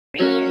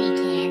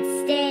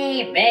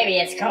baby,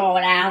 it's cold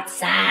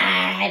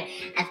outside.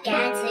 I've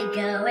got to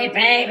go away,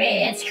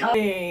 baby, it's cold.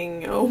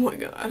 Dang, oh my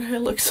god, I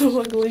look so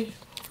ugly.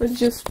 Let's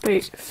just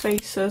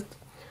face it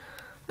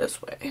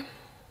this way.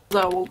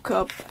 I woke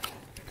up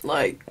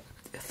like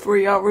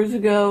 3 hours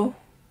ago.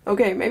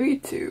 Okay, maybe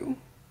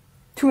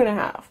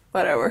 2.5,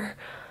 whatever.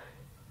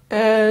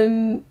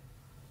 And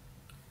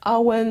I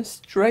went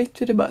straight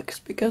to the books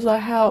because I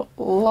have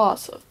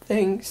lots of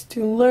things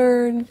to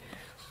learn,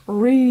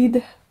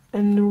 read,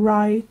 and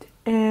write.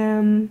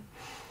 And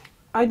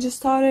I just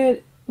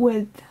started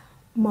with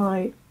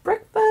my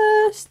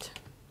breakfast.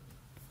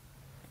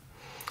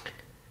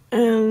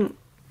 And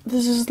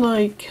this is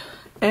like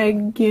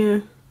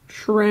egg,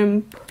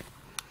 shrimp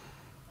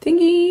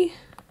thingy.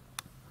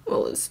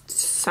 Well, it's a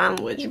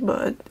sandwich,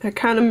 but I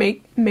kind of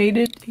made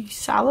it a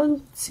salad.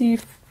 Let's see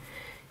if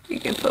you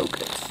can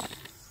focus.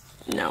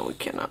 No, we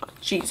cannot.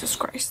 Jesus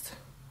Christ.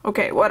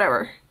 Okay,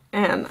 whatever.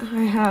 And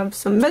I have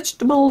some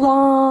vegetables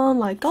on,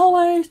 like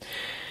always.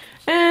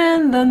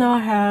 And then I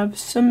have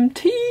some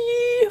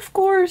tea, of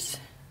course.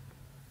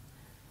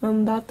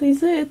 And that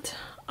is it.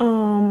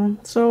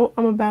 So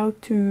I'm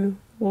about to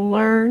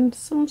learn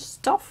some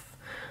stuff.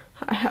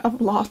 I have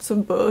lots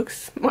of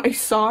books. My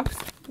socks.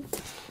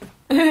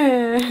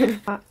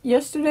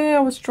 Yesterday I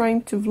was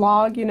trying to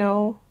vlog, you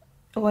know,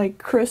 like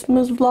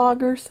Christmas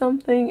vlog or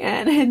something,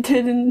 and it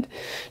didn't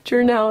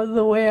turn out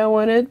the way I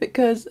wanted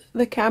because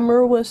the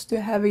camera was too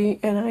heavy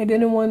and I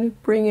didn't want to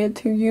bring it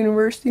to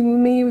university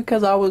with me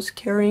because I was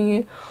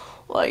carrying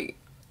like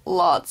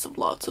lots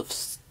of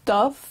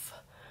stuff.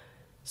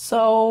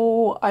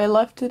 So I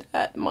left it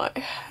at my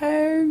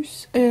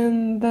house,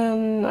 and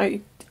then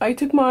I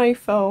took my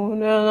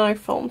phone and I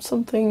filmed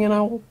something, and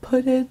I will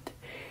put it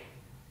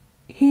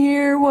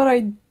here what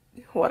I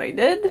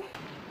did.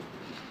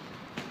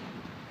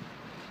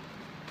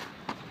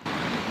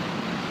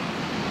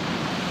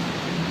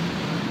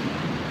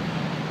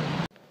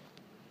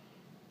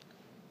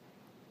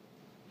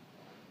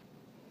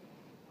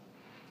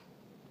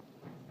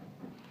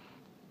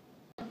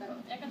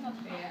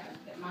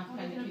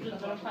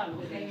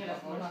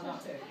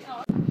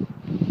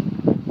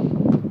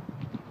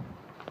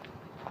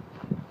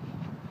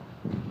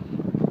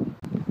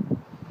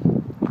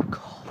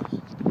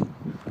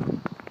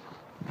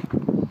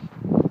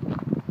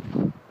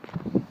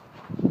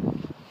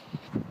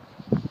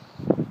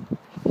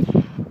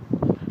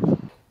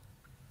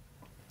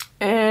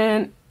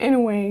 And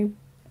anyway,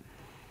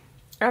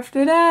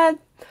 after that,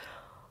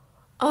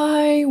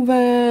 I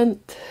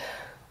went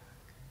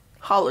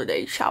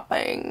holiday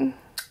shopping.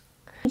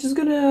 I'm just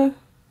gonna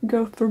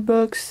go through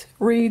books,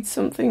 read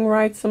something,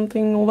 write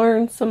something,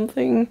 learn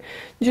something,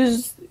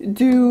 just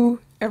do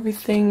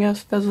everything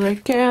as best as I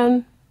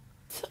can.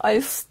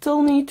 I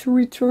still need to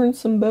return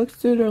some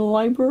books to the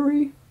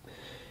library.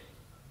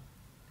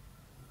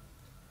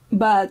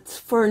 But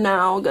for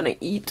now, I'm gonna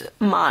eat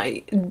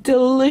my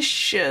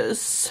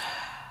delicious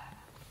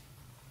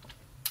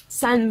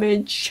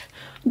sandwich,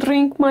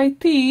 drink my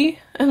tea,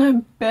 and I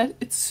bet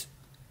it's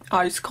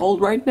ice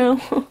cold right now.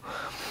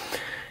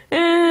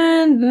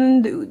 And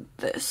then do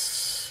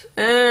this.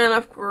 And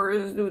of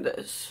course, do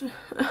this.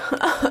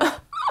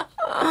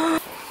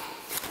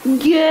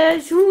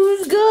 Guess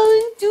who's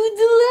going to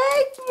the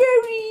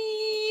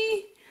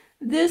library?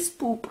 This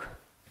poop.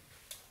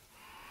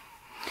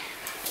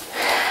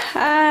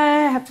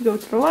 I have to go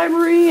to the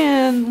library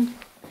and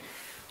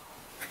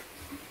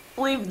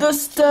leave the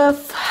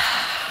stuff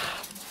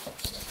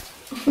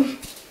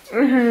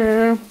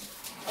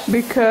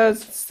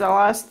because it's the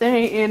last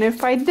day, and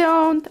if I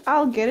don't,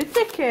 I'll get a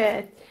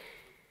ticket,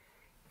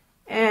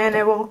 and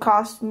it will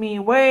cost me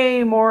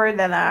way more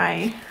than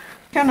I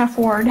can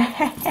afford. Oh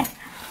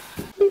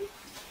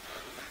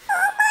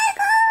my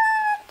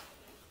god!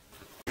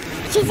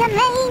 She's a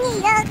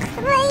maniac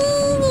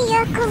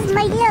of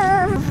my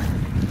love.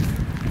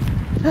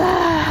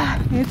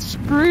 It's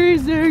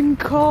freezing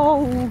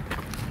cold.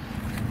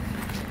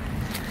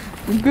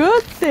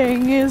 Good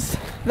thing is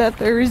that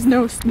there is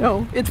no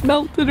snow. It's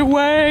melted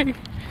away.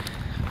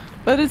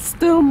 But it's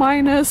still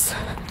minus,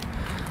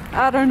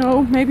 I don't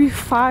know, maybe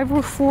 5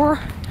 or 4.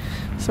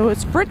 So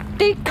it's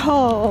pretty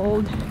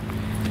cold.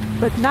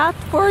 But not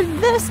for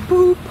this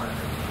poop.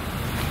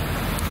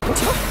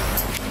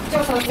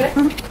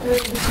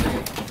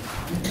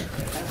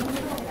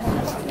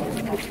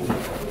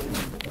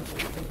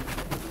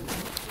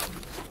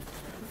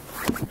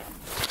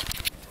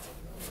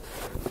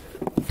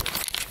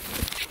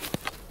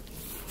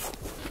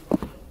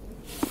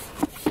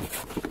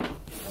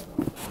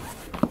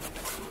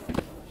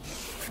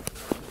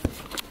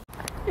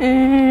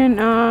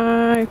 And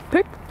I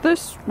picked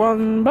this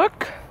one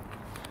book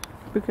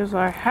because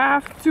I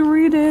have to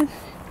read it.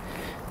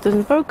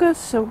 Doesn't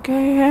focus.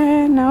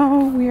 Okay,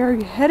 now we are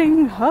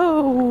heading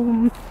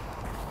home.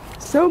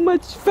 So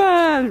much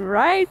fun,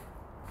 right?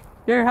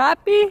 You're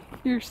happy?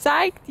 You're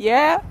psyched?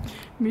 Yeah,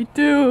 me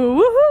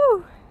too.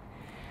 Woohoo!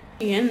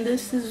 And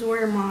this is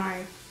where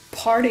my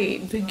party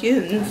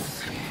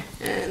begins.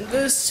 And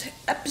this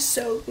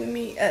episode with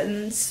me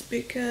ends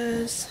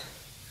because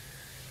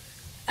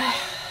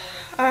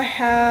I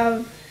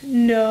have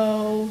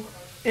no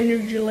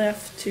energy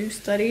left to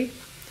study,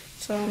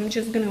 so I'm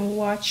just gonna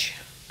watch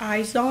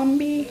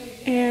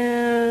iZombie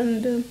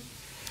and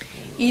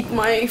eat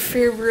my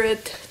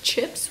favorite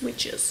chips,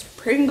 which is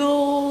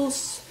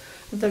Pringles,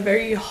 the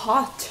very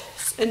hot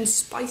and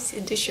spicy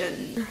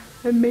edition.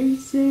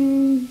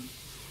 Amazing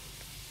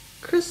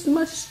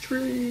Christmas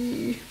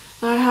tree.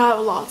 I have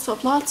lots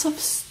of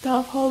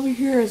stuff over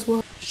here as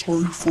well.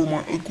 Sorry for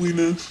my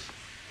ugliness.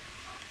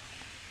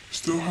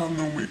 Still have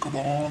no makeup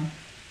on.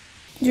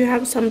 Do you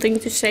have something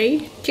to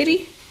say,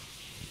 kitty?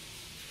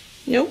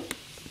 Nope,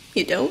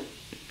 you don't.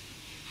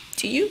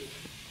 Do you?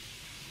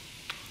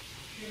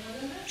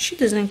 She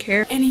doesn't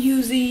care.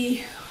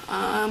 Anywho,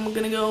 I'm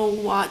gonna go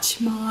watch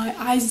my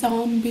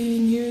iZombie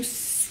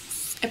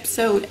news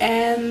episode,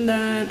 and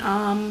then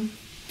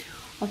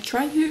I'll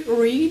try to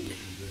read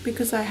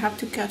because I have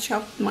to catch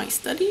up with my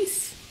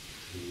studies.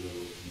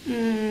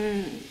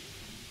 And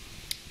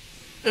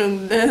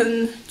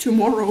then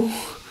tomorrow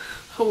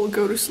I will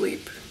go to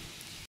sleep.